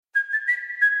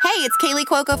Hey, it's Kaylee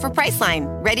Cuoco for Priceline.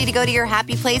 Ready to go to your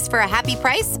happy place for a happy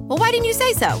price? Well, why didn't you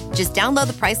say so? Just download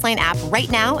the Priceline app right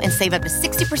now and save up to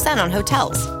 60% on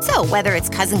hotels. So whether it's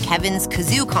Cousin Kevin's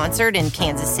Kazoo Concert in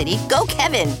Kansas City, go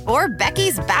Kevin, or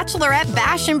Becky's Bachelorette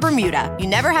Bash in Bermuda, you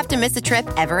never have to miss a trip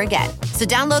ever again. So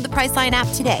download the Priceline app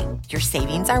today. Your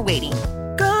savings are waiting.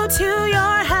 Go to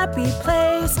your happy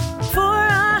place for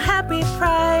a happy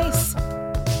price.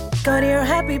 Go to your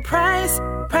happy price,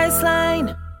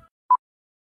 Priceline.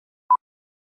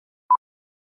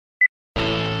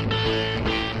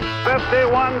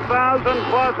 $51,000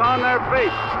 plus on their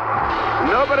feet.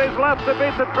 Nobody's left to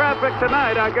beat the traffic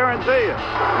tonight, I guarantee you.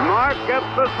 Mark gets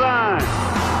the sign.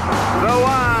 The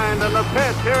wind and the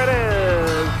pitch, here it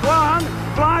is. Swung,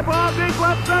 fly ball deep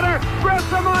left center.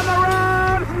 Grissom on the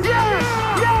run. Yes!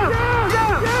 Yes!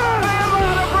 Yes! The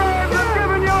Atlanta Braves have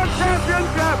given you a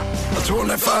championship.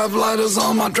 25 lighters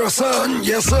on my dresser,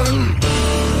 yes sir.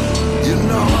 You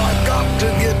know I got to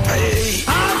get paid.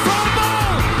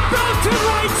 To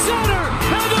right center,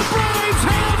 and the Braves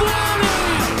have won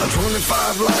it!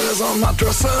 25 lighters on my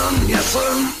dresser, yes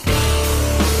sir.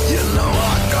 You know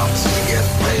I got to get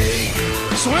paid.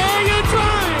 Swing and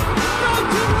drive, out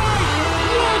to right,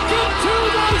 welcome to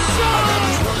the show! I got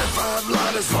 25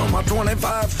 lighters for my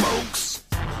 25 folks.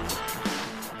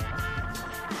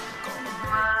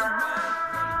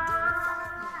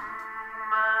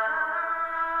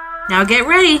 Now get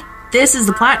ready. This is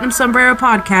the Platinum Sombrero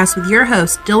Podcast with your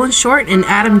hosts, Dylan Short and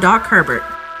Adam Doc Herbert.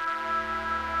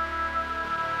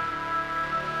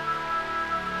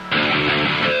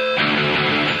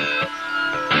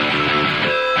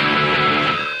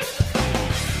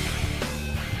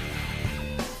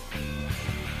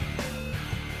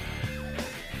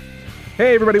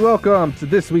 Hey everybody, welcome to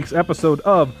this week's episode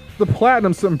of the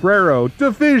Platinum Sombrero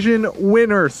Division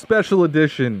Winner Special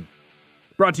Edition.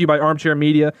 Brought to you by Armchair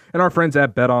Media and our friends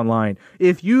at BetOnline.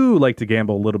 If you like to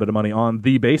gamble a little bit of money on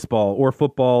the baseball or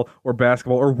football or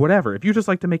basketball or whatever, if you just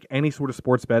like to make any sort of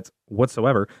sports bets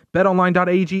whatsoever,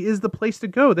 betonline.ag is the place to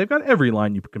go. They've got every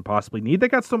line you can possibly need. They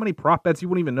got so many prop bets you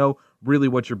wouldn't even know really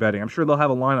what you're betting. I'm sure they'll have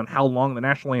a line on how long the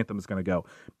national anthem is going to go.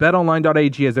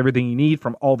 BetOnline.ag has everything you need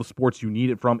from all the sports you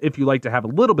need it from. If you like to have a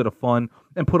little bit of fun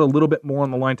and put a little bit more on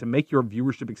the line to make your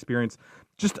viewership experience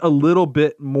just a little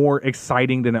bit more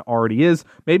exciting than it already is.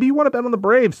 Maybe you want to bet on the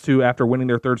Braves too after winning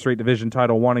their third straight division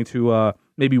title, wanting to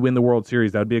maybe win the World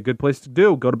Series. That would be a good place to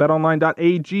do. Go to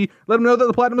betonline.ag. Let them know that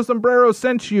the Platinum Sombrero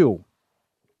sent you.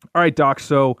 All right, Doc.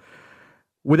 So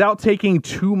without taking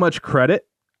too much credit,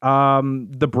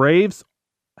 the Braves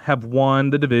have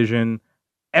won the division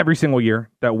every single year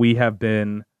that we have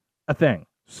been a thing.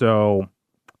 So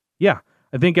yeah,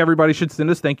 I think everybody should send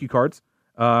us thank you cards.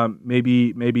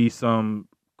 Maybe some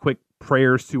quick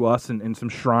prayers to us and some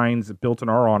shrines built in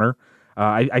our honor.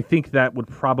 I think that would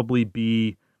probably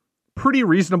be pretty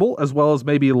reasonable, as well as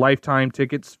maybe lifetime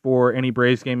tickets for any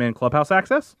Braves game and clubhouse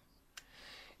access.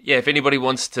 Yeah, if anybody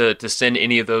wants to send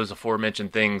any of those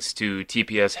aforementioned things to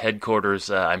TPS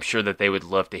headquarters, I'm sure that they would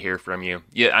love to hear from you.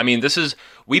 Yeah, I mean,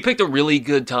 we picked a really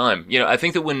good time. You know, I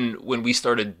think that when we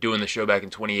started doing the show back in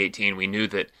 2018, we knew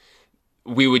that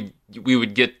we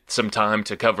would get some time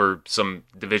to cover some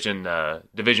division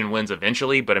wins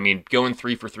eventually, but I mean, going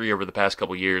 3 for 3 over the past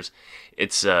couple years,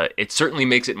 it certainly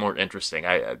makes it more interesting.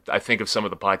 I think of some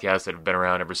of the podcasts that have been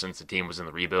around ever since the team was in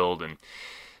the rebuild, and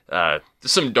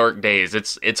some dark days.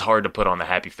 It's hard to put on the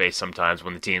happy face sometimes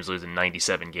when the team's losing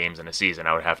 97 games in a season,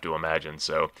 I would have to imagine.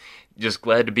 So just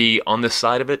glad to be on this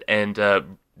side of it, and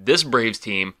this Braves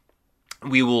team,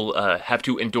 we will have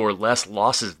to endure less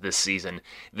losses this season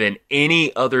than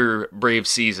any other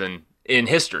Braves season in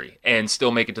history and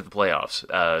still make it to the playoffs.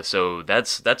 So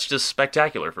that's just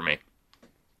spectacular for me.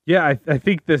 Yeah, I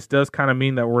think this does kind of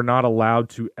mean that we're not allowed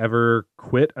to ever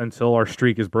quit until our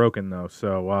streak is broken, though.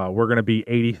 So we're going to be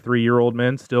 83-year-old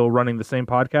men still running the same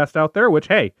podcast out there, which,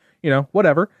 hey,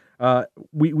 whatever.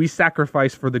 We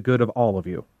sacrifice for the good of all of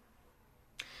you.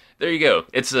 There you go.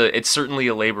 It's certainly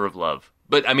a labor of love.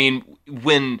 But I mean,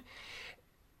 when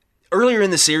earlier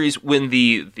in the series, when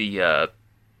the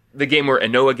game where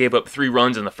Anoa gave up 3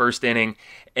 runs in the first inning,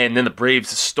 and then the Braves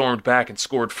stormed back and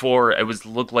scored 4, it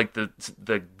looked like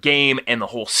the game and the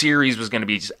whole series was going to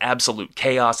be just absolute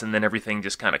chaos, and then everything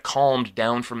just kind of calmed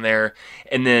down from there.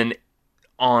 And then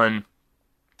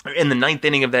in the 9th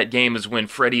inning of that game is when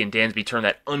Freddie and Dansby turned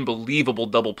that unbelievable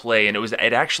double play, and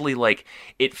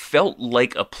it felt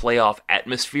like a playoff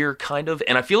atmosphere, kind of,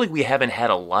 and I feel like we haven't had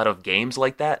a lot of games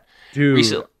like that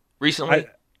recently.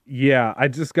 I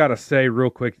just gotta say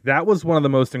real quick, that was one of the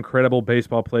most incredible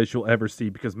baseball plays you'll ever see,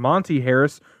 because Monty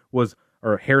Harrison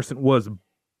was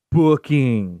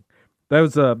booking That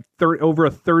was over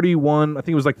a 31, I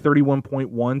think it was like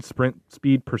 31.1 sprint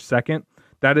speed per second.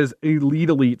 That is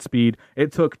elite speed.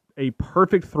 It took a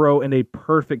perfect throw and a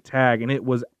perfect tag, and it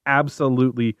was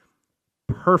absolutely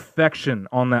perfection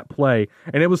on that play.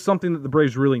 And it was something that the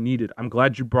Braves really needed. I'm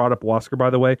glad you brought up Wasker, by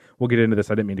the way. We'll get into this.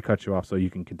 I didn't mean to cut you off, so you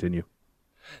can continue.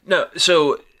 No,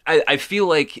 so I feel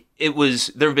like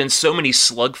there have been so many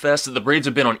slugfests that the Braves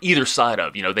have been on either side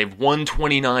of. You know, they've won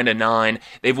 29-9,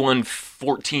 they've won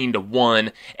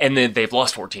 14-1, and then they've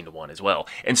lost 14-1 as well.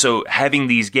 And so having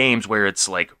these games where it's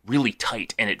like really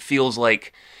tight and it feels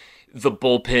like the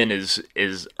bullpen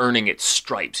is earning its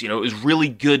stripes. You know, it was really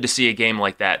good to see a game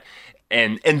like that.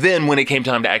 And then when it came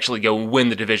time to actually go win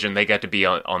the division, they got to be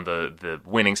on the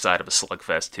winning side of a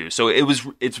slugfest too. So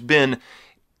it's been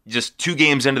just 2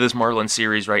 games into this Marlins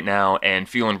series right now and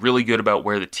feeling really good about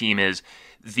where the team is.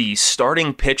 The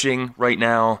starting pitching right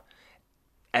now,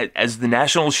 as the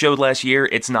Nationals showed last year,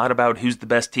 it's not about who's the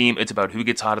best team, it's about who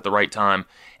gets hot at the right time.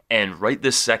 And right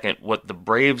this second, what the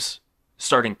Braves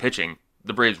starting pitching,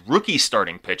 the Braves rookie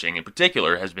starting pitching in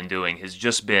particular has been doing has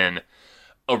just been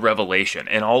a revelation.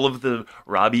 And all of the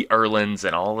Robbie Erlins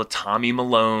and all the Tommy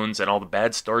Malones and all the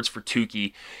bad starts for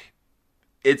Tukey,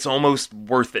 it's almost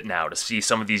worth it now to see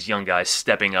some of these young guys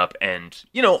stepping up. And,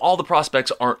 you know, all the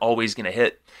prospects aren't always going to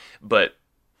hit, but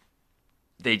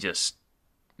they just,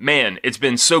 man, it's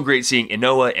been so great seeing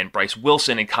Inoa and Bryce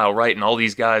Wilson and Kyle Wright and all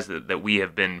these guys that we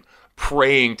have been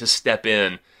praying to step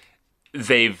in.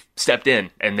 They've stepped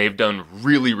in, and they've done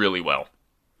really, really well.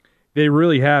 They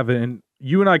really have, and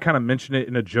you and I kind of mentioned it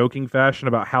in a joking fashion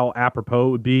about how apropos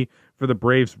it would be for the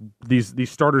Braves, these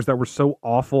starters that were so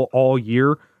awful all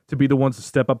year, to be the ones to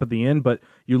step up at the end. But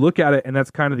you look at it, and that's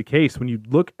kind of the case. When you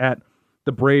look at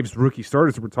the Braves rookie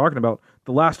starters that we're talking about,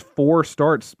 the last 4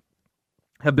 starts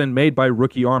have been made by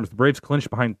rookie arms. The Braves clinched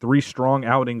behind 3 strong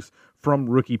outings from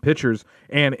rookie pitchers.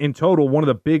 And in total, one of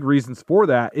the big reasons for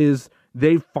that is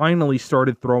they finally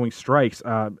started throwing strikes.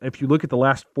 If you look at the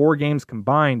last 4 games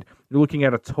combined, you're looking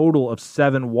at a total of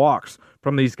 7 walks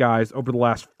from these guys over the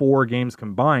last 4 games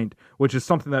combined, which is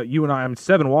something that you and I,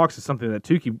 7 walks is something that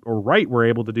Tukey or Wright were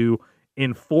able to do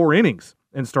in 4 innings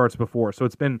in starts before. So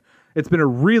it's been a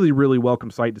really, really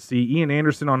welcome sight to see. Ian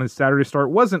Anderson on his Saturday start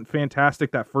wasn't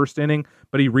fantastic that first inning,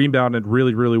 but he rebounded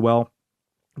really, really well.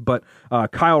 But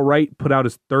Kyle Wright put out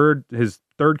his third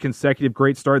consecutive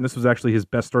great start, and this was actually his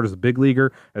best start as a big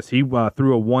leaguer, as he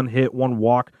threw a 1-hit,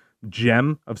 1-walk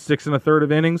gem of 6 1/3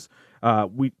 of innings.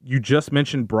 You just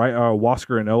mentioned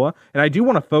Wasker and Inoa, and I do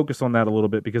want to focus on that a little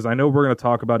bit because I know we're going to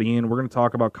talk about Ian, we're going to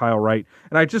talk about Kyle Wright,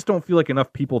 and I just don't feel like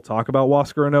enough people talk about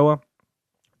Wasker and Inoa.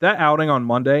 That outing on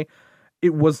Monday,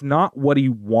 it was not what he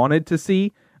wanted to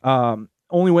see.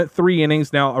 Only went 3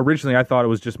 innings. Now, originally I thought it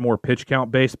was just more pitch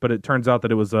count based, but it turns out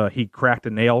that it was he cracked a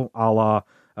nail a la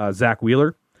Zach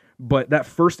Wheeler. But that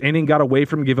first inning got away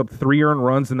from him, gave up 3 earned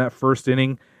runs in that first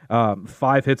inning,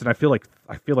 5 hits, and I feel like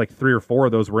 3 or 4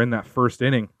 of those were in that first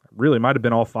inning. Really, might have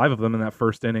been all 5 of them in that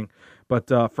first inning. But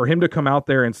for him to come out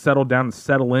there and settle down and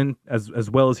settle in as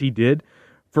well as he did,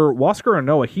 for Wasker and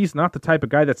Inoa, he's not the type of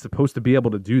guy that's supposed to be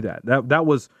able to do that.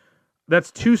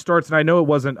 That's 2 starts, and I know it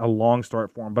wasn't a long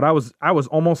start for him, but I was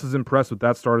almost as impressed with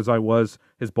that start as I was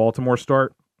his Baltimore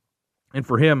start. And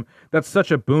for him, that's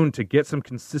such a boon to get some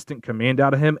consistent command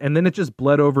out of him. And then it just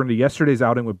bled over into yesterday's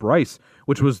outing with Bryce,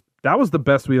 that was the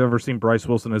best we've ever seen Bryce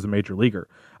Wilson as a major leaguer.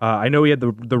 I know he had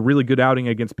the really good outing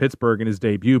against Pittsburgh in his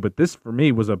debut, but this for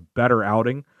me was a better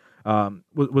outing.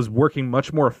 Was working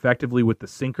much more effectively with the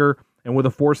sinker and with a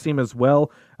 4-seam as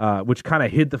well, which kind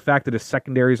of hid the fact that his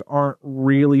secondaries aren't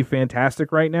really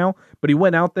fantastic right now. But he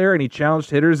went out there and he challenged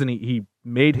hitters and he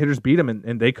made hitters beat him,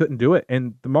 and they couldn't do it.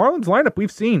 And the Marlins lineup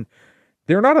we've seen,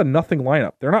 they're not a nothing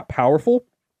lineup. They're not powerful,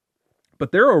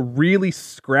 but they're a really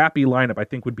scrappy lineup, I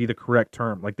think would be the correct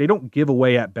term. Like, they don't give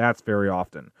away at bats very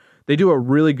often. They do a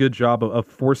really good job of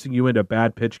forcing you into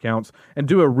bad pitch counts and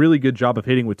do a really good job of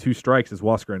hitting with 2 strikes, as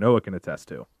Wasker and Inoa can attest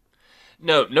to.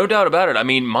 No doubt about it. I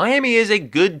mean, Miami is a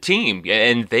good team,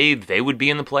 and they would be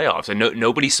in the playoffs, and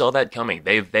nobody saw that coming.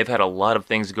 They've had a lot of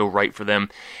things go right for them,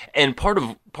 and part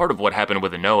of what happened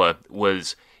with Inoa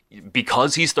was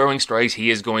because he's throwing strikes, he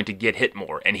is going to get hit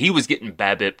more, and he was getting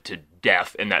BABIP to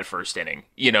death in that first inning.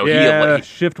 You know,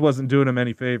 Shift wasn't doing him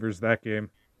any favors that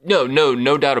game.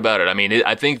 No doubt about it. I mean,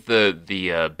 I think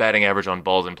the batting average on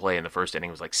balls in play in the first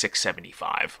inning was like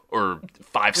 675 or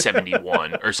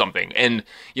 571 or something. And,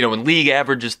 you know, when league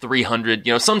average is 300,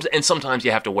 you know, sometimes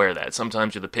you have to wear that.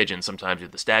 Sometimes you're the pigeon, sometimes you're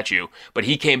the statue. But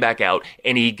he came back out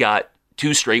and he got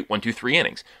 2 straight 1-2-3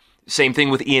 innings. Same thing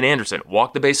with Ian Anderson.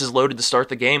 Walked the bases loaded to start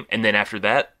the game, and then after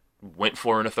that, went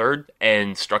 4 1/3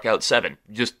 and struck out 7.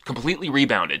 Just completely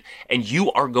rebounded. And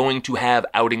you are going to have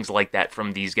outings like that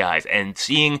from these guys. And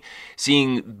seeing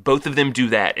both of them do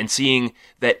that, and seeing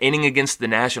that inning against the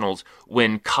Nationals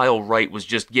when Kyle Wright was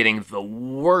just getting the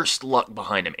worst luck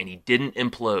behind him and he didn't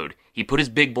implode. He put his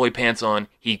big boy pants on,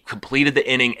 he completed the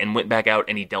inning and went back out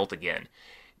and he dealt again.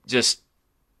 Just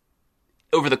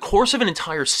over the course of an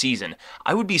entire season,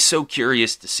 I would be so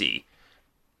curious to see,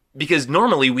 because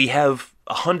normally we have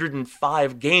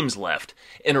 105 games left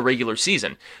in a regular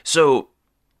season. So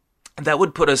that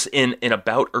would put us in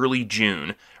about early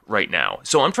June right now.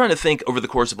 So I'm trying to think over the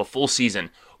course of a full season,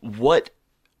 what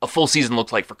a full season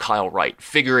looks like for Kyle Wright,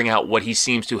 figuring out what he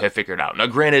seems to have figured out. Now,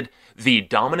 granted, the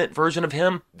dominant version of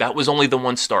him, that was only the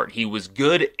one start. He was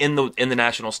good in the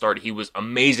National start. He was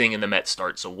amazing in the Mets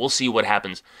start. So we'll see what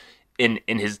happens in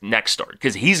his next start,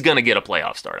 because he's going to get a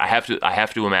playoff start. I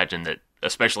have to imagine that,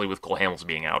 especially with Cole Hamels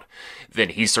being out, then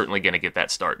he's certainly going to get that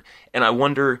start. And I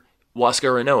wonder,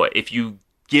 Huascar Ynoa, if you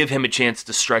give him a chance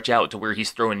to stretch out to where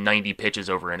he's throwing 90 pitches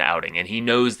over an outing, and he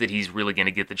knows that he's really going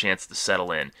to get the chance to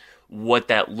settle in, what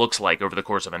that looks like over the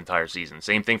course of an entire season.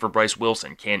 Same thing for Bryce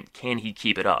Wilson. Can he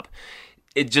keep it up?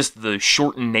 It just, the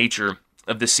shortened nature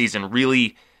of this season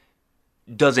really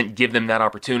doesn't give them that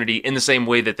opportunity in the same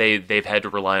way that they've had to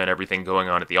rely on everything going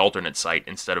on at the alternate site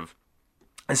instead of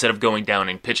going down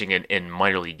and pitching in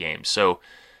minor league games. So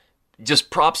just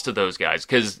props to those guys,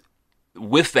 because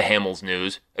with the Hamels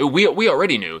news, we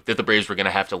already knew that the Braves were going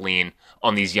to have to lean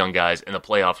on these young guys in the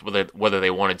playoffs, whether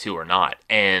they wanted to or not.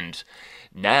 And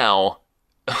now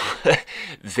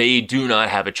they do not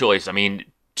have a choice. I mean,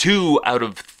 2 out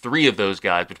of 3 of those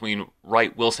guys, between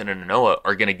Wright, Wilson, and Ynoa,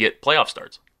 are going to get playoff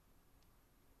starts.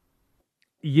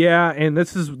 Yeah, and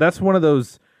that's one of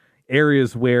those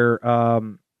areas where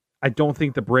I don't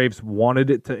think the Braves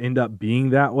wanted it to end up being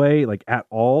that way, like, at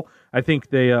all. I think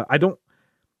let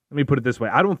me put it this way.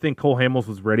 I don't think Cole Hamels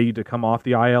was ready to come off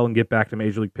the IL and get back to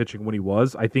Major League pitching when he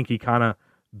was. I think he kind of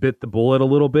bit the bullet a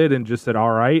little bit and just said,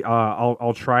 all right,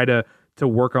 I'll try to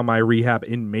work on my rehab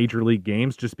in Major League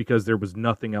games, just because there was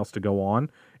nothing else to go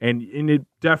on. And it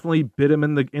definitely bit him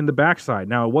in the backside.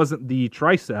 Now, it wasn't the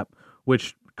tricep,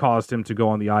 which caused him to go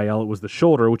on the IL. It was the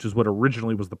shoulder, which is what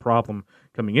originally was the problem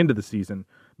coming into the season.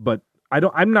 But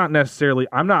I'm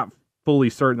not fully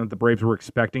certain that the Braves were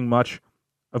expecting much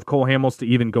of Cole Hamels to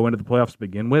even go into the playoffs to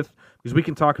begin with, because we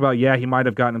can talk about, he might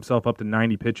have gotten himself up to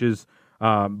 90 pitches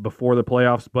before the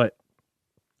playoffs, but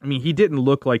I mean, he didn't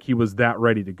look like he was that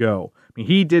ready to go. I mean,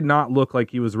 he did not look like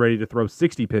he was ready to throw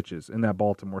 60 pitches in that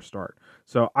Baltimore start.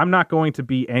 So I'm not going to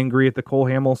be angry at the Cole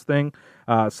Hamels thing.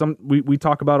 We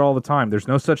talk about it all the time. There's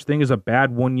no such thing as a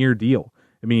bad 1-year deal.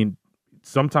 I mean,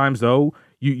 sometimes, though,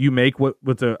 you make what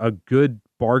was a good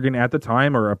bargain at the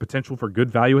time, or a potential for good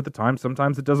value at the time.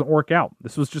 Sometimes it doesn't work out.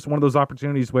 This was just one of those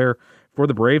opportunities where, for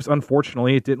the Braves,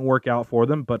 unfortunately, it didn't work out for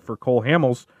them. But for Cole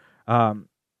Hamels,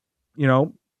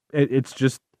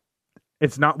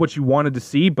 it's not what you wanted to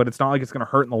see, but it's not like it's going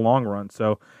to hurt in the long run.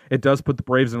 So it does put the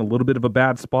Braves in a little bit of a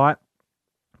bad spot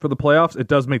for the playoffs. It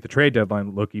does make the trade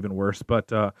deadline look even worse,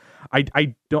 but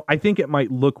I think it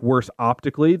might look worse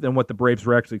optically than what the Braves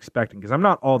were actually expecting, because I'm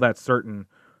not all that certain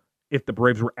if the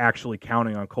Braves were actually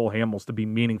counting on Cole Hamels to be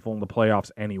meaningful in the playoffs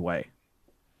anyway.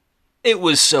 It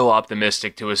was so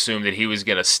optimistic to assume that he was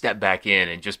going to step back in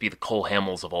and just be the Cole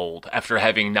Hamels of old after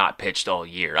having not pitched all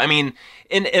year. I mean,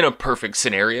 in a perfect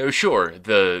scenario, sure,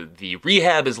 the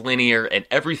rehab is linear and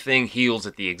everything heals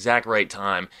at the exact right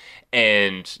time.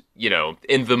 And,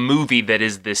 in the movie that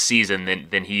is this season,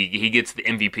 then he gets the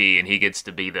MVP and he gets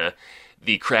to be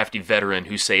the crafty veteran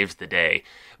who saves the day.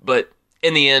 But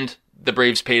in the end, the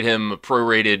Braves paid him a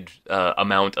prorated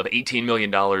amount of $18 million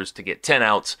to get 10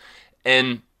 outs.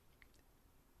 And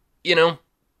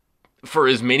for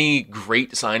as many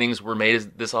great signings were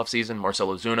made this offseason, Marcell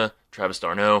Ozuna, Travis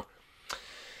d'Arnaud,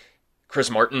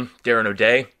 Chris Martin, Darren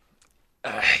O'Day,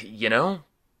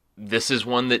 this is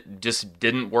one that just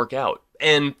didn't work out.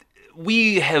 And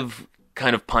we have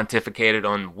kind of pontificated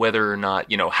on whether or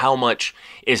not, how much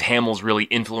is Hamels really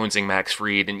influencing Max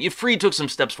Fried. And Fried took some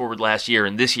steps forward last year,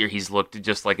 and this year he's looked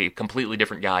just like a completely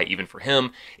different guy, even for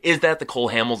him. Is that the Cole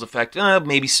Hamels effect?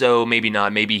 Maybe so, maybe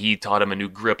not. Maybe he taught him a new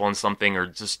grip on something, or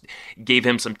just gave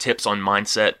him some tips on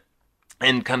mindset,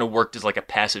 and kind of worked as like a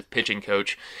passive pitching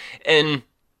coach. And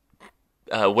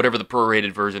whatever the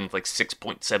prorated version, like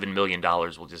 $6.7 million,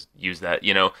 we'll just use that.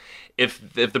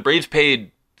 If the Braves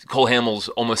paid Cole Hamels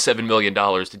almost $7 million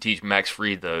to teach Max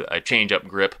Fried a change-up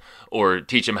grip, or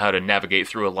teach him how to navigate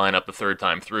through a lineup the third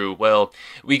time through, well,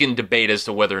 we can debate as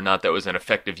to whether or not that was an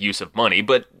effective use of money.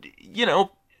 But,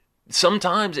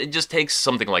 sometimes it just takes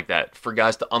something like that for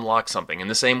guys to unlock something, in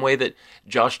the same way that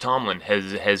Josh Tomlin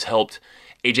has helped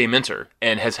AJ Minter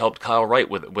and has helped Kyle Wright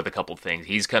with a couple of things.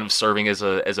 He's kind of serving as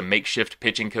a makeshift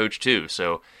pitching coach too.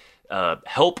 So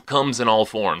help comes in all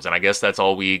forms, and I guess that's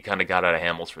all we kind of got out of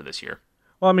Hamels for this year.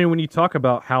 Well, I mean, when you talk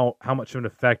about how much of an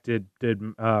effect did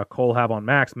Cole have on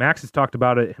Max has talked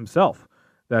about it himself,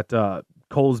 that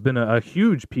Cole's been a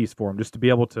huge piece for him, just to be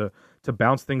able to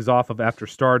bounce things off of after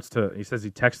starts. He says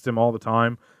he texts him all the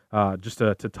time, just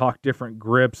to talk different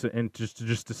grips and just to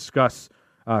discuss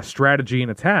strategy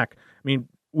and attack. I mean,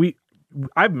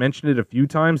 I've mentioned it a few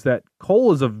times that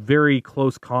Cole is a very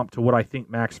close comp to what I think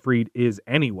Max Fried is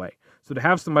anyway. So to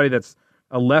have somebody that's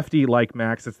a lefty like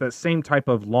Max, it's that same type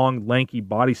of long, lanky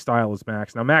body style as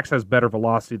Max. Now, Max has better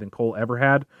velocity than Cole ever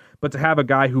had, but to have a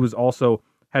guy who was also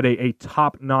had a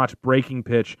top-notch breaking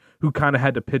pitch who kind of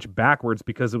had to pitch backwards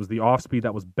because it was the off-speed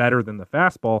that was better than the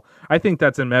fastball, I think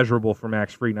that's immeasurable for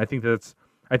Max Fried. And I think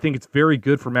it's very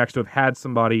good for Max to have had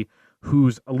somebody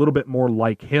who's a little bit more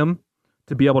like him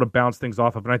to be able to bounce things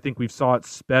off of. And I think we've saw it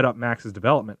sped up Max's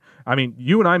development. I mean,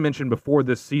 you and I mentioned before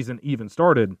this season even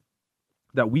started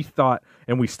that we thought,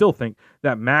 and we still think,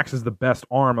 that Max is the best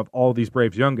arm of all these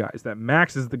Braves young guys, that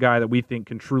Max is the guy that we think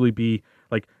can truly be,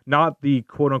 like, not the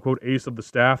quote-unquote ace of the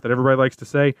staff that everybody likes to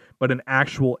say, but an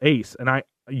actual ace. And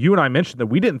you and I mentioned that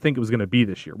we didn't think it was going to be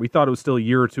this year. We thought it was still a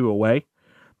year or two away.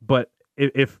 But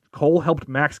if Cole helped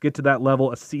Max get to that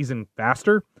level a season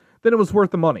faster, then it was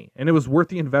worth the money, and it was worth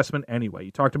the investment anyway.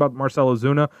 You talked about Marcell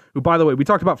Ozuna, who, by the way, we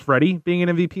talked about Freddie being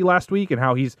an MVP last week and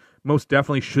how he's most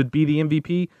definitely should be the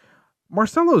MVP.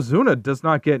 Marcell Ozuna does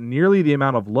not get nearly the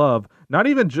amount of love, not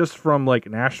even just from like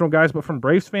national guys, but from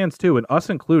Braves fans too, and us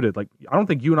included. Like, I don't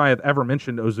think you and I have ever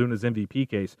mentioned Ozuna's MVP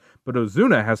case, but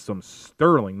Ozuna has some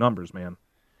sterling numbers, man.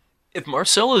 If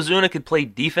Marcell Ozuna could play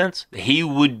defense, he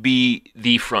would be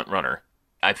the front runner,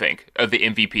 I think, of the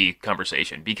MVP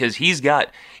conversation, because he's got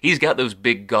those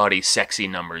big, gaudy, sexy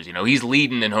numbers. You know, he's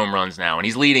leading in home runs now, and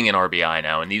he's leading in RBI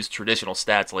now, and these traditional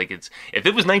stats, like if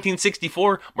it was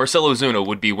 1964, Marcell Ozuna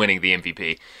would be winning the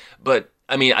MVP. But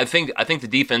I mean, I think the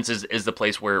defense is the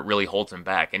place where it really holds him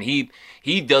back, and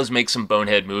he does make some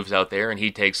bonehead moves out there, and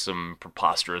he takes some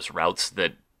preposterous routes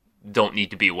that don't need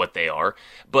to be what they are,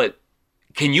 but.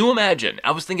 Can you imagine,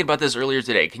 I was thinking about this earlier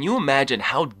today, can you imagine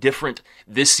how different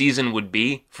this season would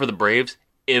be for the Braves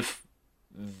if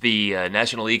the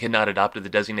National League had not adopted the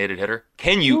designated hitter?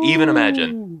 Can you even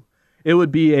imagine? It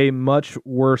would be a much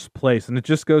worse place, and it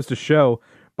just goes to show,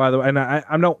 by the way, and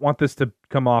I don't want this to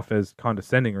come off as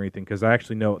condescending or anything, because I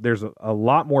actually know there's a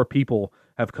lot more people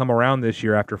have come around this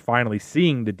year after finally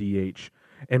seeing the DH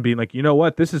and being like, you know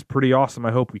what, this is pretty awesome,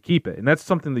 I hope we keep it. And that's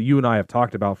something that you and I have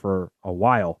talked about for a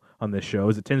while on this show,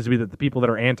 is it tends to be that the people that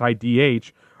are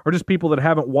anti-DH are just people that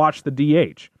haven't watched the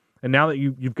DH. And now that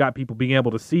you've got people being able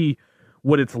to see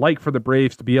what it's like for the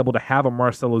Braves to be able to have a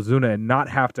Marcell Ozuna and not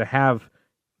have to have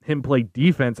him play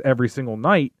defense every single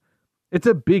night, it's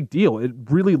a big deal. It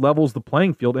really levels the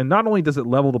playing field. And not only does it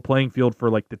level the playing field for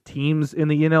like the teams in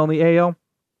the NL and the AL,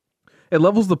 it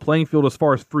levels the playing field as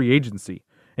far as free agency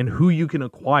and who you can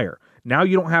acquire. Now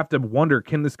you don't have to wonder,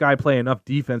 can this guy play enough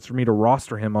defense for me to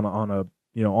roster him on a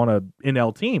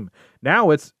NL team?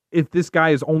 Now it's, if this guy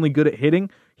is only good at hitting,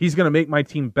 he's going to make my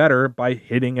team better by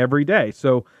hitting every day.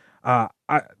 So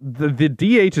the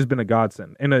DH has been a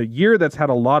godsend. In a year that's had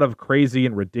a lot of crazy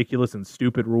and ridiculous and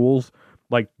stupid rules,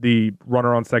 like the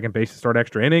runner on second base to start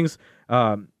extra innings,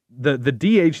 the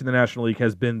DH in the National League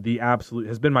has been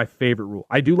my favorite rule.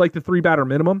 I do like the 3-batter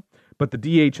minimum, but the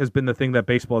DH has been the thing that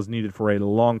baseball has needed for a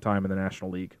long time in the National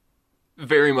League.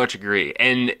 Very much agree.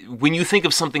 And when you think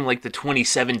of something like the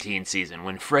 2017 season,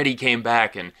 when Freddie came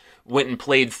back and went and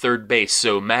played third base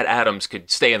so Matt Adams could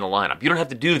stay in the lineup, you don't have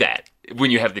to do that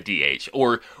when you have the DH.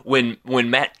 Or when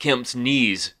Matt Kemp's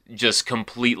knees just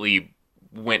completely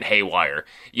went haywire,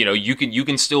 you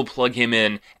can still plug him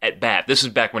in at bat. This is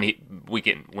back when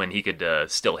he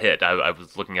could still hit. I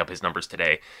was looking up his numbers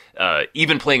today.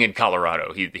 Even playing in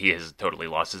Colorado, he has totally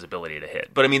lost his ability to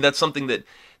hit. But I mean, that's something that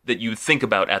you think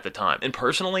about at the time. And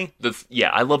personally,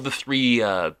 I love the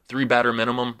three batter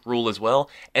minimum rule as well.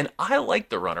 And I like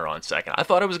the runner on second. I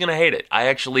thought I was going to hate it. I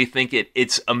actually think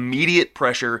it's immediate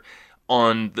pressure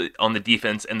on the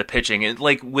defense and the pitching. And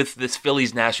like with this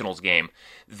Phillies Nationals game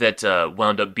that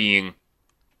wound up being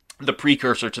the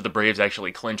precursor to the Braves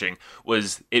actually clinching,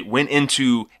 was it went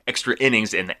into extra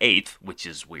innings in the 8th, which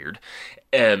is weird.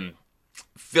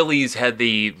 Phillies had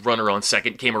the runner on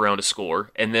second, came around to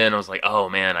score, and then I was like, oh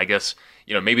man, I guess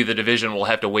maybe the division will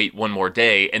have to wait one more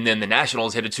day. And then the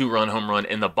Nationals hit a 2-run home run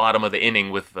in the bottom of the inning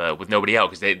with nobody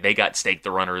out because they got staked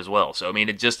the runner as well. So I mean,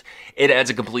 it adds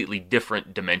a completely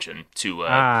different dimension to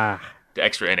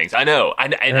extra innings. I know, I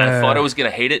thought I was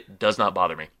gonna hate it. Does not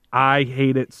bother me. I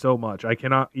hate it so much. I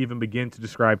cannot even begin to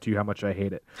describe to you how much I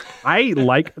hate it. I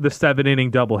like the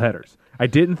 7-inning doubleheaders. I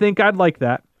didn't think I'd like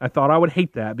that. I thought I would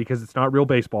hate that because it's not real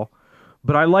baseball,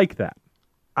 but I like that.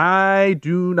 I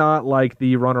do not like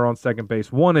the runner on second base.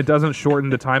 One, it doesn't shorten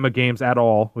the time of games at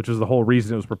all, which is the whole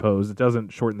reason it was proposed. It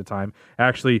doesn't shorten the time.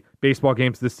 Actually, baseball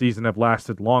games this season have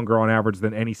lasted longer on average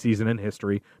than any season in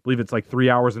history. I believe it's like 3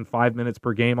 hours and 5 minutes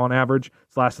per game on average.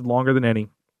 It's lasted longer than any.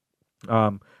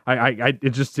 It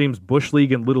just seems Bush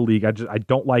League and Little League. I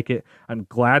don't like it. I'm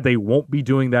glad they won't be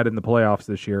doing that in the playoffs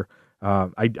this year.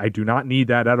 I do not need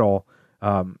that at all.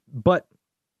 But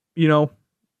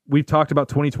we've talked about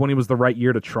 2020 was the right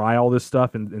year to try all this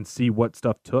stuff and see what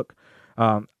stuff took.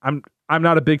 I'm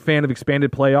not a big fan of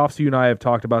expanded playoffs. You and I have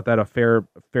talked about that a fair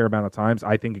amount of times.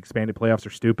 I think expanded playoffs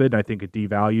are stupid. And I think it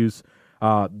devalues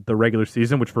the regular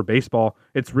season, which for baseball,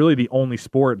 it's really the only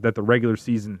sport that the regular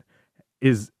season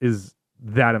is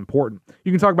that important.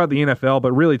 You can talk about the NFL,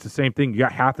 but really it's the same thing. You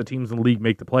got half the teams in the league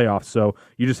make the playoffs, so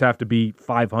you just have to be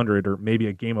 500 or maybe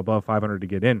a game above 500 to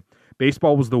get in.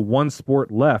 Baseball was the one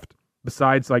sport left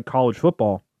besides like college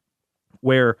football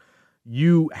where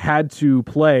you had to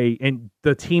play, and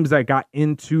the teams that got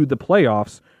into the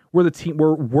playoffs were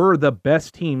the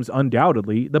best teams,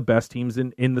 undoubtedly the best teams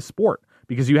in the sport,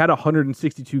 because you had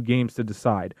 162 games to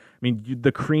decide. I mean,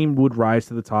 the cream would rise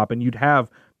to the top, and you'd have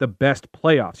the best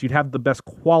playoffs. You'd have the best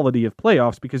quality of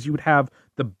playoffs because you would have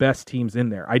the best teams in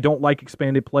there. I don't like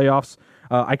expanded playoffs.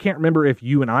 I can't remember if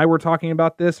you and I were talking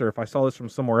about this or if I saw this from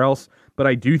somewhere else, but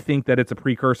I do think that it's a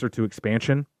precursor to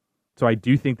expansion. So I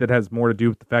do think that has more to do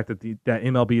with the fact that that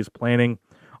MLB is planning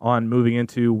on moving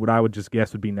into what I would just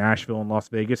guess would be Nashville and Las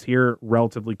Vegas here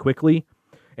relatively quickly.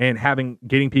 And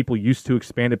getting people used to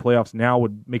expanded playoffs now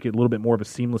would make it a little bit more of a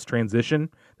seamless transition.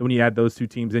 Then when you add those two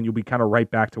teams in, you'll be kind of right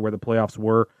back to where the playoffs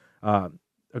were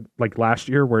like last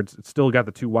year, where it's still got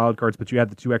the two wild cards, but you add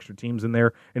the two extra teams in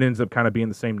there. It ends up kind of being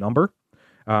the same number.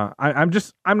 I'm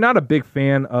not a big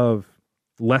fan of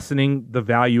lessening the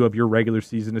value of your regular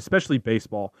season, especially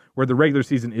baseball, where the regular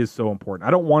season is so important.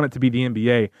 I don't want it to be the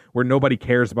NBA where nobody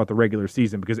cares about the regular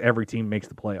season because every team makes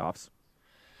the playoffs.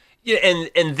 Yeah,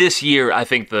 and this year I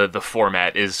think the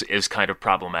format is kind of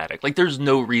problematic. Like, there's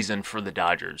no reason for the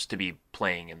Dodgers to be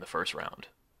playing in the first round.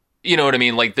 You know what I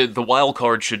mean? Like, the wild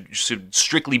card should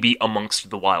strictly be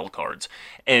amongst the wild cards,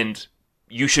 and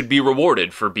you should be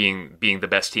rewarded for being the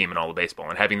best team in all of baseball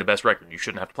and having the best record. You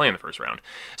shouldn't have to play in the first round.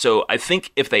 So I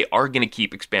think if they are going to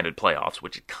keep expanded playoffs,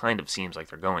 which it kind of seems like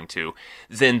they're going to,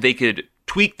 then they could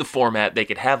tweak the format. They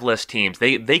could have less teams.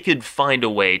 They could find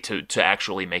a way to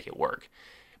actually make it work.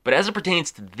 But as it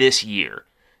pertains to this year,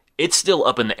 it's still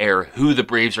up in the air who the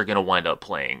Braves are going to wind up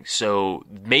playing. So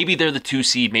maybe they're the 2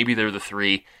 seed, maybe they're the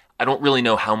 3. I don't really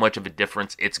know how much of a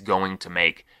difference it's going to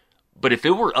make. But if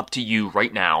it were up to you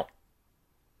right now,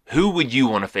 who would you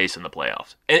want to face in the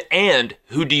playoffs? And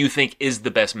who do you think is the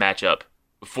best matchup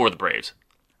for the Braves?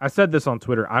 I said this on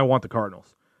Twitter. I want the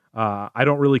Cardinals. I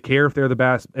don't really care if they're the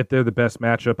best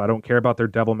matchup. I don't care about their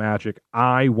devil magic.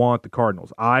 I want the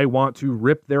Cardinals. I want to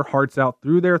rip their hearts out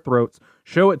through their throats,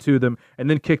 show it to them, and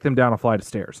then kick them down a flight of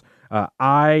stairs.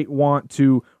 I want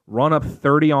to run up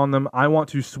 30 on them. I want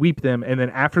to sweep them, and then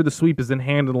after the sweep is in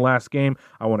hand in the last game,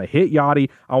 I want to hit Yachty.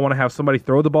 I want to have somebody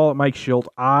throw the ball at Mike Schilt.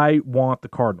 I want the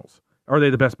Cardinals. Are they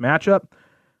the best matchup?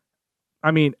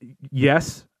 I mean,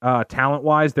 yes.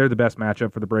 Talent-wise, they're the best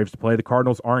matchup for the Braves to play. The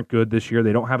Cardinals aren't good this year.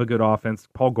 They don't have a good offense.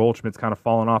 Paul Goldschmidt's kind of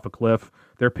fallen off a cliff.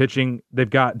 Their pitching, they've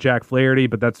got Jack Flaherty,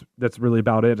 but that's really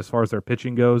about it as far as their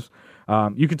pitching goes.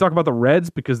 You can talk about the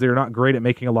Reds because they're not great at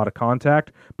making a lot of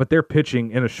contact, but their pitching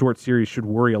in a short series should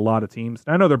worry a lot of teams.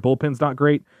 And I know their bullpen's not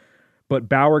great, but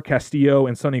Bauer, Castillo,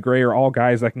 and Sonny Gray are all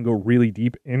guys that can go really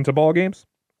deep into ball games.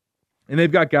 And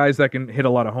they've got guys that can hit a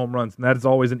lot of home runs, and that is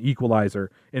always an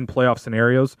equalizer in playoff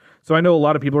scenarios. So I know a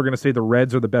lot of people are going to say the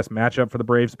Reds are the best matchup for the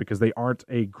Braves because they aren't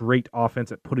a great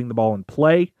offense at putting the ball in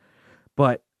play.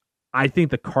 But I think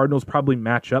the Cardinals probably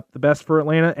match up the best for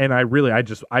Atlanta, and I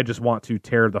just want to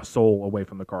tear the soul away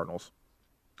from the Cardinals.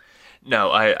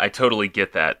 No, I totally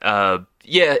get that.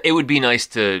 Yeah, it would be nice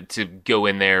to go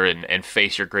in there and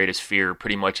face your greatest fear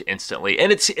pretty much instantly.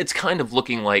 And it's kind of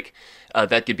looking like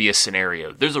that could be a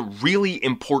scenario. There's a really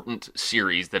important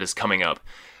series that is coming up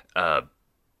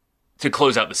to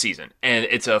close out the season. And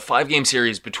it's a 5-game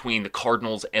series between the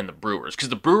Cardinals and the Brewers, because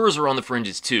the Brewers are on the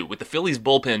fringes too. With the Phillies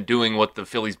bullpen doing what the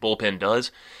Phillies bullpen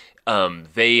does,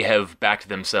 they have backed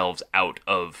themselves out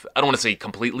of, I don't want to say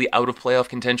completely out of playoff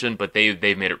contention, but they've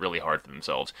made it really hard for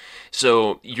themselves.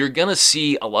 So you're going to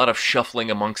see a lot of shuffling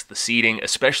amongst the seeding,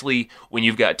 especially when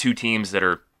you've got two teams that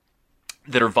are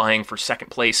vying for second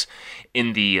place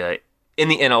in the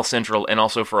NL Central and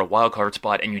also for a wild card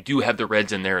spot, and you do have the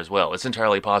Reds in there as well. It's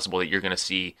entirely possible that you're going to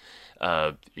see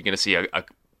a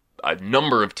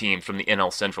number of teams from the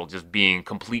NL Central just being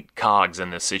complete cogs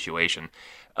in this situation.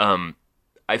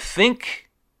 I think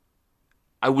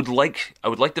I would like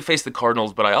to face the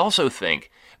Cardinals, but I also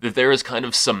think that there is kind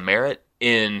of some merit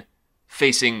in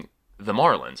facing the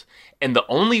Marlins. And the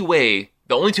only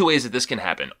two ways that this can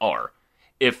happen are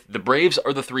if the Braves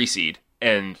are the 3 seed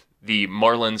and the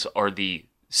Marlins are the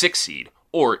 6 seed,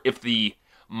 or if the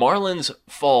Marlins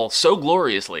fall so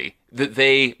gloriously that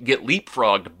they get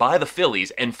leapfrogged by the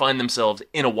Phillies and find themselves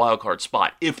in a wild card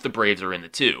spot if the Braves are in the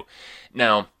 2.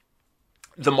 Now,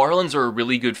 the Marlins are a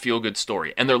really good feel-good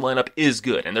story, and their lineup is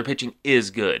good, and their pitching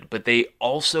is good, but they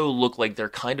also look like they're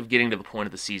kind of getting to the point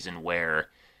of the season where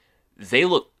they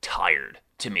look tired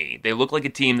to me. They look like a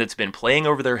team that's been playing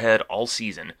over their head all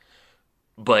season,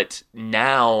 but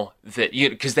now that,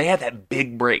 because they had that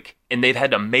big break, and they've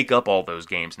had to make up all those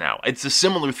games now. It's a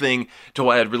similar thing to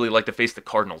why I'd really like to face the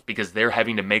Cardinals, because they're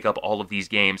having to make up all of these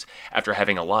games after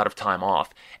having a lot of time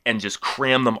off and just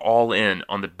cram them all in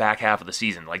on the back half of the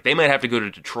season. Like, they might have to go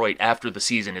to Detroit after the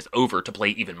season is over to play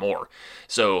even more.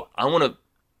 So I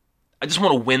just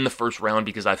want to win the first round,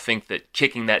 because I think that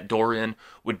kicking that door in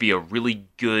would be a really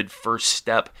good first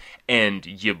step, and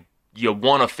you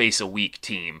want to face a weak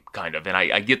team, kind of. And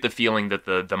I get the feeling that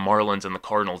the Marlins and the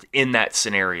Cardinals in that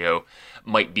scenario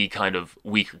might be kind of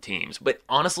weaker teams. But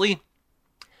honestly,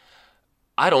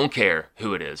 I don't care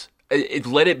who it is.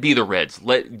 Let it be the Reds.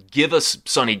 Give us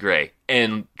Sonny Gray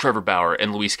and Trevor Bauer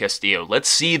and Luis Castillo. Let's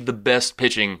see the best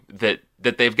pitching that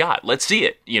they've got. Let's see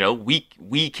it.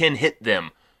 We can hit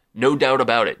them. No doubt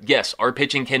about it. Yes, our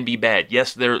pitching can be bad.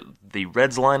 Yes, the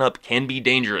Reds lineup can be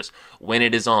dangerous when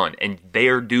it is on, and they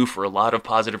are due for a lot of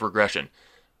positive regression.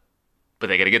 But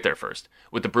they got to get there first.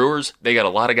 With the Brewers, they got a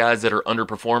lot of guys that are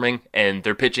underperforming, and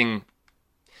their pitching,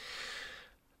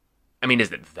 I mean,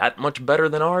 is it that much better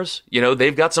than ours?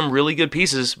 They've got some really good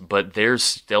pieces, but they're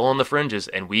still on the fringes,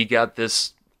 and we got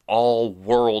this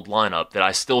all-world lineup that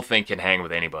I still think can hang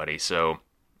with anybody. So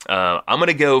I'm going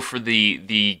to go for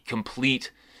the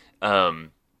complete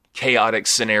chaotic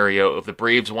scenario of the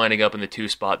Braves winding up in the 2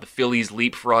 spot, the Phillies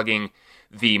leapfrogging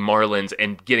the Marlins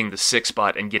and getting the 6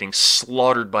 spot and getting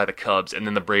slaughtered by the Cubs, and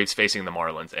then the Braves facing the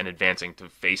Marlins and advancing to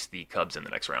face the Cubs in the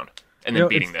next round and then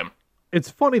beating them. It's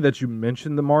funny that you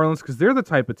mentioned the Marlins, because they're the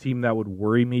type of team that would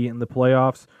worry me in the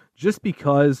playoffs, just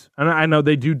because, and I know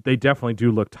they definitely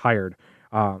do look tired,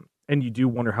 and you do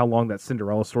wonder how long that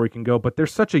Cinderella story can go, but they're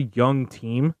such a young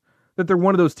team that they're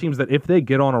one of those teams that if they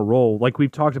get on a roll, like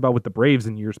we've talked about with the Braves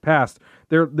in years past,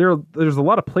 there's a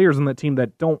lot of players on that team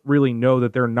that don't really know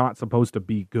that they're not supposed to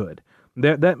be good.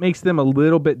 That makes them a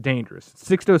little bit dangerous.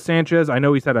 Sixto Sanchez, I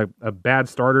know he's had a bad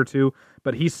start or two,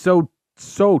 but he's so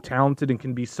talented and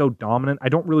can be so dominant. I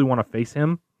don't really want to face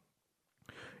him.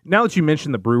 Now that you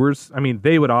mentioned the Brewers, I mean,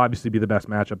 they would obviously be the best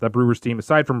matchup. That Brewers team,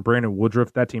 aside from Brandon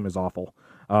Woodruff, that team is awful.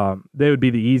 They would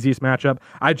be the easiest matchup.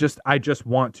 I just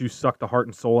want to suck the heart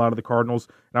and soul out of the Cardinals,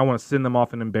 and I want to send them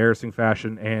off in embarrassing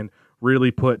fashion and really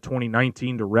put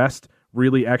 2019 to rest,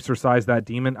 really exercise that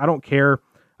demon. I don't care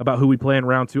about who we play in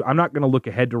round 2. I'm not going to look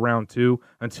ahead to round 2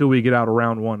 until we get out of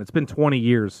round 1. It's been 20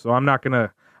 years, so I'm not going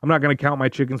to count my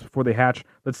chickens before they hatch.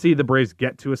 Let's see the Braves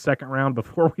get to a second round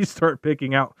before we start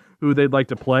picking out who they'd like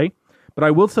to play. But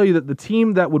I will tell you that the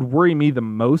team that would worry me the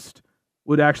most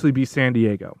would actually be San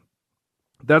Diego.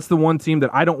 That's the one team that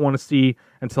I don't want to see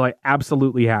until I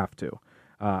absolutely have to.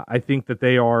 I think that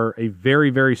they are a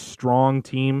very, very strong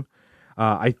team.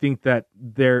 I think that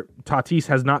Tatis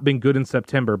has not been good in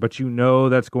September, but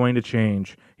that's going to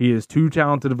change. He is too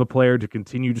talented of a player to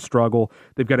continue to struggle.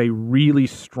 They've got a really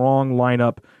strong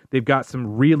lineup. They've got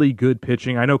some really good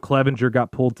pitching. I know Clevenger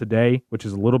got pulled today, which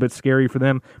is a little bit scary for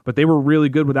them, but they were really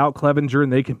good without Clevenger,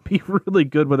 and they can be really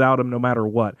good without him no matter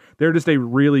what. They're just a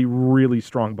really, really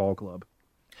strong ball club.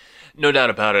 No doubt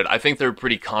about it. I think they're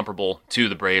pretty comparable to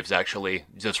the Braves, actually,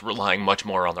 just relying much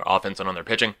more on their offense and on their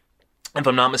pitching. If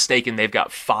I'm not mistaken, they've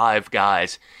got 5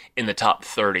 guys in the top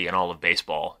 30 in all of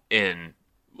baseball in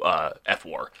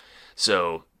FWAR.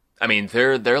 So, I mean,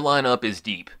 their lineup is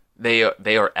deep. They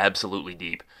are absolutely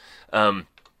deep.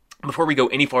 Before we go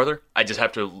any farther, I just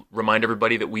have to remind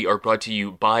everybody that we are brought to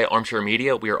you by Armchair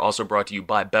Media. We are also brought to you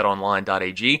by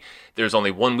BetOnline.ag. There's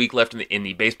only 1 week left in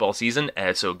the baseball season,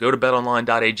 so go to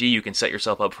BetOnline.ag. You can set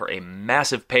yourself up for a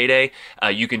massive payday.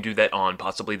 You can do that on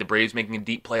possibly the Braves making a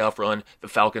deep playoff run, the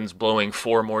Falcons blowing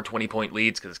 4 more 20-point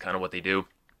leads, because it's kind of what they do.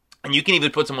 And you can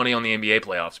even put some money on the NBA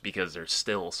playoffs because they're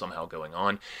still somehow going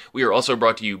on. We are also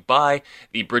brought to you by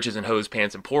the Britches and Hose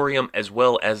Pants Emporium, as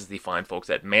well as the fine folks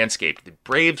at Manscaped. The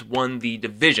Braves won the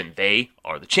division. They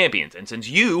are the champions. And since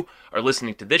you are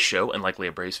listening to this show, and likely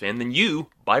a Braves fan, then you,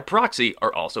 by proxy,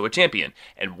 are also a champion.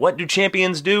 And what do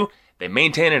champions do? They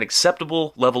maintain an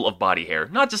acceptable level of body hair,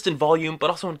 not just in volume, but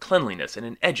also in cleanliness and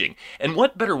in edging. And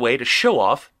what better way to show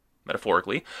off,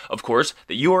 metaphorically, of course,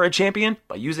 that you are a champion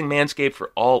by using Manscaped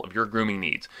for all of your grooming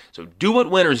needs. So do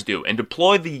what winners do and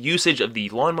deploy the usage of the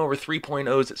Lawnmower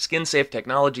 3.0's skin-safe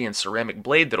technology and ceramic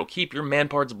blade that'll keep your man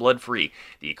parts blood-free.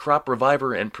 The Crop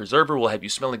Reviver and Preserver will have you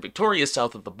smelling victorious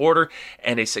south of the border,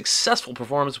 and a successful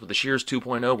performance with the Shears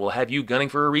 2.0 will have you gunning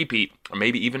for a repeat, or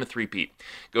maybe even a three-peat.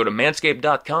 Go to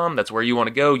manscaped.com, that's where you want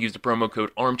to go. Use the promo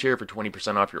code ARMCHAIR for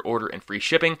 20% off your order and free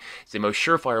shipping. It's the most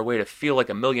surefire way to feel like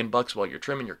 $1 million while you're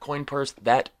trimming your coin purse.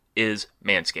 That is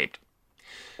Manscaped.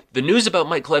 The news about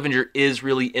Mike Clevinger is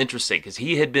really interesting because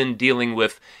he had been dealing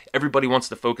with, everybody wants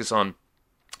to focus on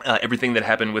everything that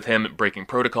happened with him breaking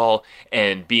protocol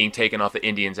and being taken off the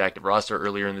Indians active roster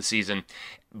earlier in the season.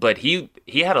 But he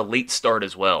had a late start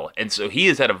as well. And so he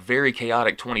has had a very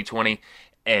chaotic 2020,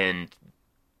 and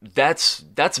that's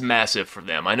massive for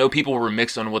them. I know people were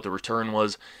mixed on what the return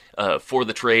was for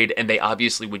the trade, and they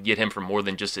obviously would get him for more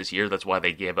than just this year. That's why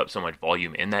they gave up so much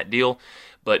volume in that deal.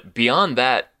 But beyond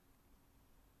that,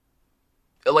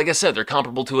 like I said, they're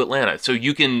comparable to Atlanta. So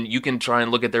you can try and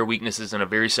look at their weaknesses in a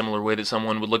very similar way that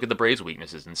someone would look at the Braves'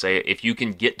 weaknesses and say, if you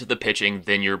can get to the pitching,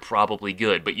 then you're probably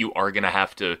good, but you are going to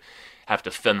have to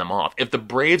fend them off. If the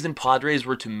Braves and Padres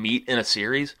were to meet in a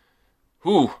series,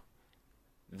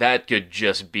 that could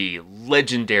just be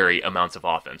legendary amounts of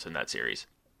offense in that series.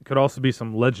 Could also be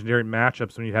some legendary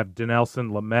matchups when you have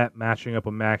Dinelson Lamet matching up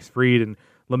with Max Fried, and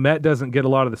Lamet doesn't get a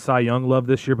lot of the Cy Young love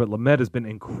this year, but Lamet has been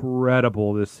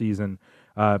incredible this season.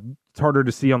 It's harder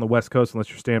to see on the West Coast unless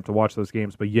you're staying up to watch those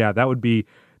games, but yeah, that would be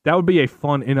a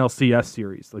fun NLCS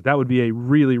series. Like, that would be a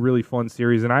really, really fun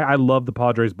series, and I love the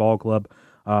Padres ball club.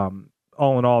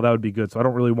 All in all, that would be good. So I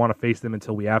don't really want to face them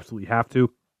until we absolutely have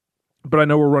to. But I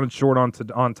know we're running short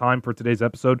on time for today's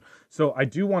episode, so I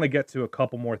do want to get to a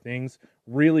couple more things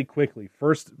really quickly.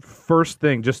 First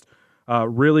thing, just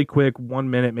really quick, 1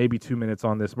 minute, maybe 2 minutes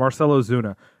on this. Marcell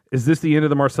Ozuna. Is this the end of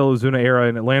the Marcell Ozuna era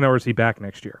in Atlanta, or is he back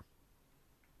next year?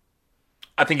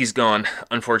 I think he's gone,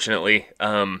 unfortunately.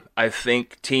 I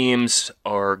think teams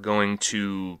are going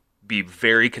to be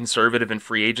very conservative in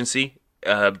free agency.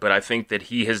 But I think that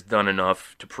he has done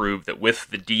enough to prove that with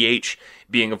the DH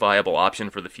being a viable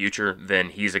option for the future, then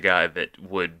he's a guy that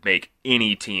would make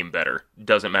any team better.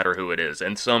 Doesn't matter who it is.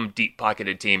 And some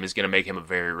deep-pocketed team is going to make him a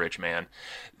very rich man.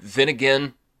 Then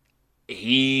again,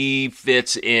 he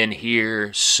fits in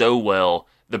here so well.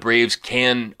 The Braves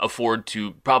can afford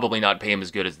to probably not pay him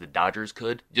as good as the Dodgers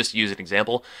could, just to use an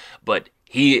example. But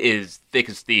he is thick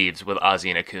as thieves with Ozzie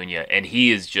and Acuna, and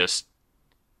he is just...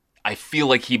 I feel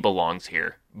like he belongs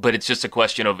here, but it's just a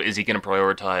question of, is he going to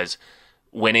prioritize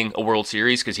winning a World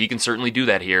Series? Because he can certainly do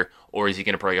that here, or is he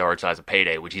going to prioritize a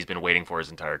payday, which he's been waiting for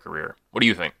his entire career? What do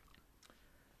you think?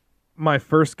 My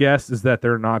first guess is that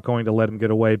they're not going to let him get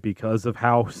away because of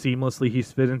how seamlessly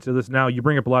he's fit into this. Now, you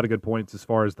bring up a lot of good points as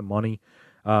far as the money.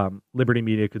 Liberty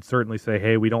Media could certainly say,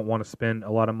 hey, we don't want to spend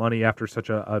a lot of money after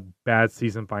such a bad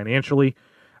season financially.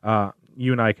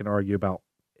 You and I can argue about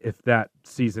if that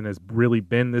season has really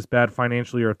been this bad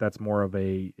financially, or if that's more of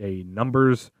a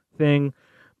numbers thing.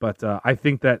 But I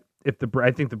think that I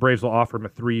think the Braves will offer him a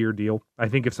 3-year deal. I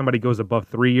think if somebody goes above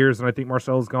 3 years, then I think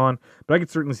Marcell's gone. But I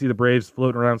could certainly see the Braves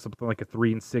floating around something like a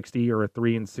 3-60 or a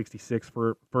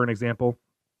 3-66 for an example.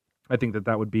 I think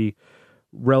that would be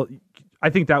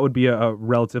a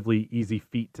relatively easy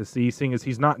feat to see, seeing as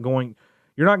he's not going.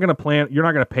 You're not going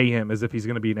to pay him as if he's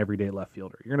going to be an everyday left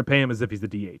fielder. You're going to pay him as if he's the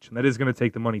DH, and that is going to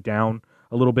take the money down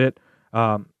a little bit.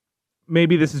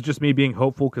 Maybe this is just me being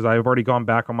hopeful because I've already gone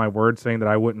back on my word saying that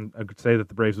I could say that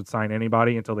the Braves would sign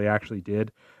anybody until they actually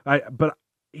did. But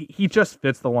he just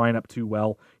fits the lineup too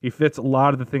well. He fits a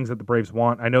lot of the things that the Braves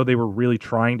want. I know they were really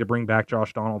trying to bring back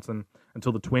Josh Donaldson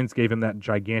until the Twins gave him that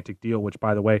gigantic deal, which,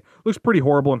 by the way, looks pretty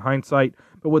horrible in hindsight.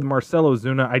 But with Marcell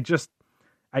Ozuna,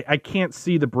 I can't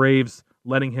see the Braves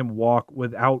letting him walk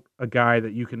without a guy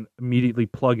that you can immediately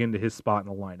plug into his spot in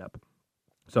the lineup.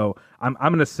 So I'm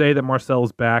going to say that Marcell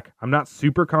is back. I'm not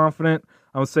super confident.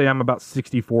 I would say I'm about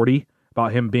 60-40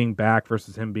 about him being back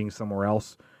versus him being somewhere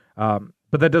else.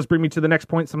 But that does bring me to the next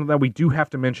point, something that we do have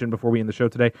to mention before we end the show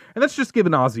today, and that's just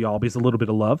giving Ozzy Albies a little bit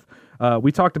of love.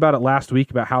 We talked about it last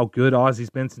week about how good Ozzy's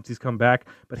been since he's come back,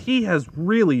 but he has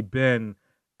really been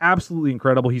absolutely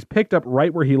incredible. He's picked up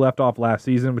right where he left off last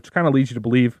season, which kind of leads you to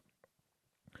believe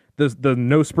the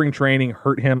no spring training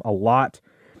hurt him a lot.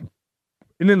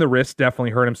 And then the wrist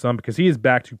definitely hurt him some because he is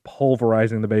back to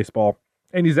pulverizing the baseball.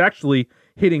 And he's actually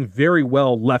hitting very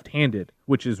well left-handed,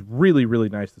 which is really, really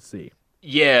nice to see.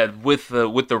 Yeah, with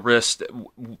the wrist,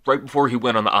 right before he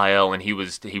went on the IL, and he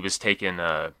was taking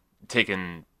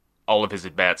all of his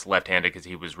at bats left-handed because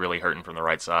he was really hurting from the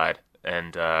right side.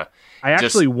 And I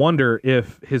actually wonder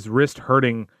if his wrist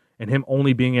hurting and him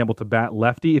only being able to bat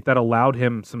lefty, if that allowed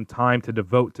him some time to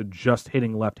devote to just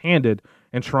hitting left-handed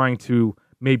and trying to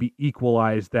maybe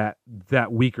equalize that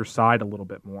weaker side a little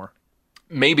bit more.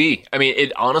 Maybe. I mean,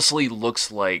 it honestly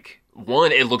looks like.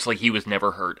 One, it looks like he was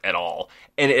never hurt at all.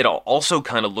 And it also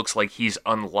kind of looks like he's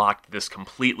unlocked this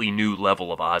completely new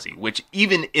level of Ozzy, which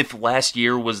even if last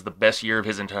year was the best year of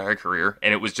his entire career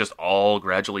and it was just all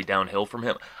gradually downhill from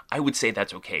him, I would say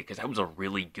that's okay because that was a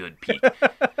really good peak.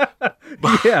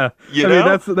 Yeah. I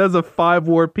mean, that's a 5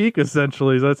 WAR peak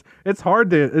essentially. So it's hard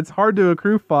to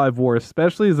accrue 5 WAR,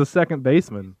 especially as a second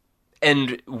baseman.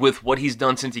 And with what he's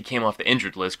done since he came off the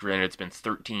injured list, granted it's been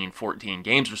 13, 14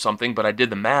 games or something, but I did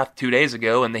the math 2 days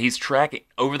ago, and he's tracking,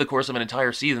 over the course of an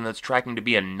entire season, that's tracking to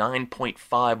be a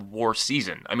 9.5 WAR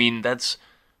season. I mean, that's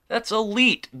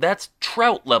elite. That's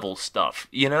Trout level stuff,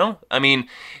 you know? I mean,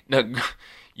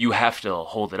 you have to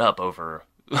hold it up over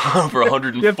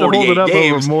 148 you have to hold it up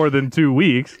games. Over more than 2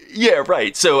 weeks. Yeah,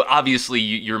 right. So obviously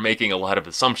you're making a lot of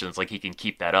assumptions, like he can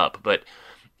keep that up, but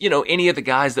you know, any of the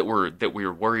guys that we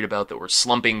were worried about that were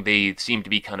slumping, they seem to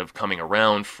be kind of coming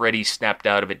around. Freddie snapped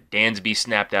out of it, Dansby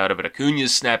snapped out of it,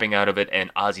 Acuna's snapping out of it,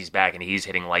 and Ozzy's back and he's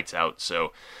hitting lights out.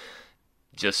 So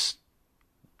just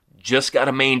got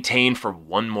to maintain for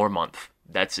 1 more month.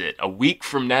 That's it. A week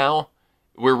from now,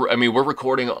 we're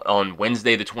recording on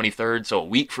Wednesday the 23rd, so a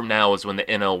week from now is when the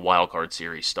NL Wildcard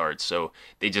Series starts. So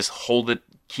they just hold it,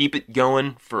 keep it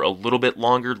going for a little bit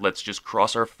longer. Let's just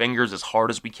cross our fingers as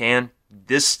hard as we can.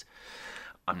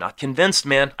 I'm not convinced,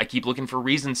 man. I keep looking for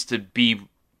reasons to be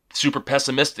super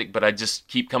pessimistic, but I just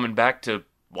keep coming back to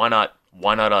why not?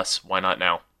 Why not us? Why not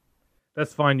now?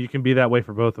 That's fine. You can be that way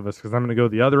for both of us because I'm going to go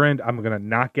the other end. I'm going to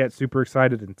not get super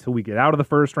excited until we get out of the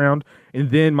first round, and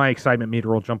then my excitement meter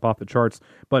will jump off the charts.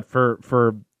 But for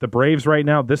the Braves right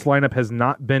now, this lineup has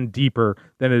not been deeper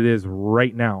than it is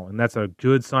right now, and that's a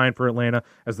good sign for Atlanta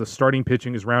as the starting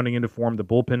pitching is rounding into form. The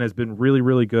bullpen has been really,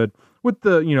 really good with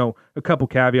a couple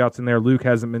caveats in there. Luke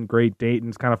hasn't been great.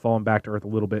 Dayton's kind of fallen back to earth a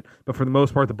little bit, but for the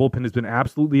most part, the bullpen has been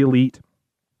absolutely elite.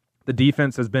 The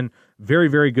defense has been very,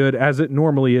 very good, as it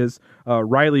normally is.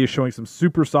 Riley is showing some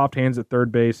super soft hands at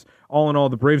third base. All in all,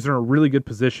 the Braves are in a really good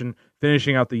position,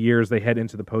 finishing out the year as they head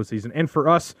into the postseason. And for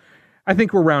us, I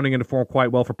think we're rounding into form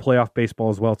quite well for playoff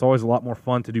baseball as well. It's always a lot more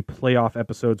fun to do playoff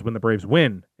episodes when the Braves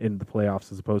win in the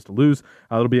playoffs as opposed to lose.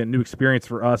 It'll be a new experience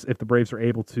for us if the Braves are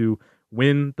able to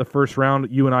win the first round.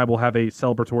 You and I will have a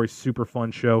celebratory, super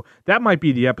fun show. That might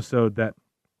be the episode that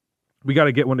we got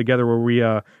to get one together where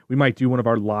we might do one of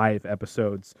our live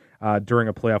episodes during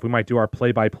a playoff. We might do our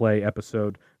play-by-play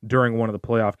episode during one of the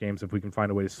playoff games if we can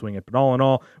find a way to swing it. But all in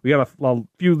all, we got a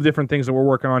few different things that we're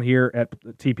working on here at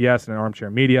TPS and at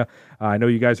Armchair Media. I know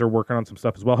you guys are working on some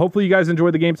stuff as well. Hopefully you guys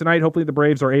enjoyed the game tonight. Hopefully the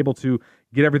Braves are able to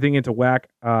get everything into whack,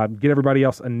 get everybody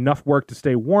else enough work to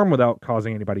stay warm without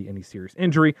causing anybody any serious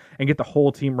injury, and get the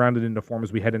whole team rounded into form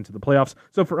as we head into the playoffs.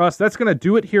 So for us, that's going to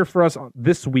do it here for us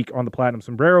this week on the Platinum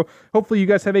Sombrero. Hopefully you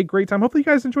guys have a great time. Hopefully you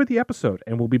guys enjoyed the episode,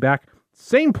 and we'll be back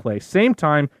same place, same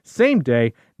time, same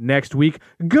day next week.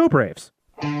 Go Braves!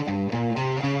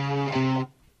 Okay,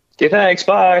 thanks.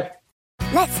 Bye.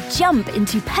 Let's jump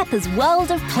into Peppa's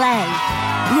world of play.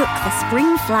 Look for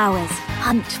spring flowers,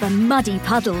 hunt for muddy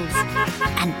puddles,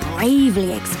 and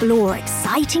bravely explore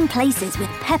exciting places with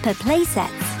Peppa playsets.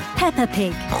 Peppa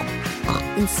Pig,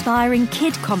 inspiring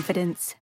kid confidence.